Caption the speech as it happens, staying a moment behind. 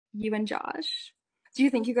You and Josh. Do you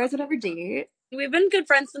think you guys would ever date? We've been good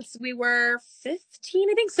friends since we were 15,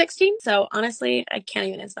 I think 16. So honestly, I can't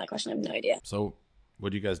even answer that question. I have no idea. So,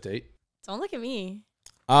 would you guys date? Don't look at me.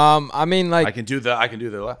 I mean, like I can do the.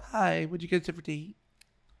 Hi, would you guys ever date?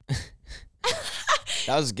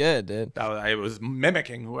 that was good, dude. I was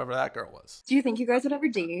mimicking whoever that girl was. Do you think you guys would ever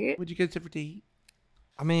date? Would you guys ever date?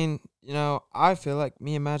 I mean, I feel like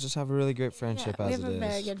me and Matt just have a really great friendship Yeah, we as have it a is.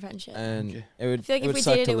 very good friendship. And Okay. it would I feel like it if would we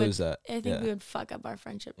suck dated, to it would. lose that. I think Yeah. we would fuck up our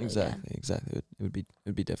friendship. Really Exactly. It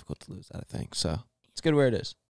would be difficult to lose that, I think. So it's good where it is.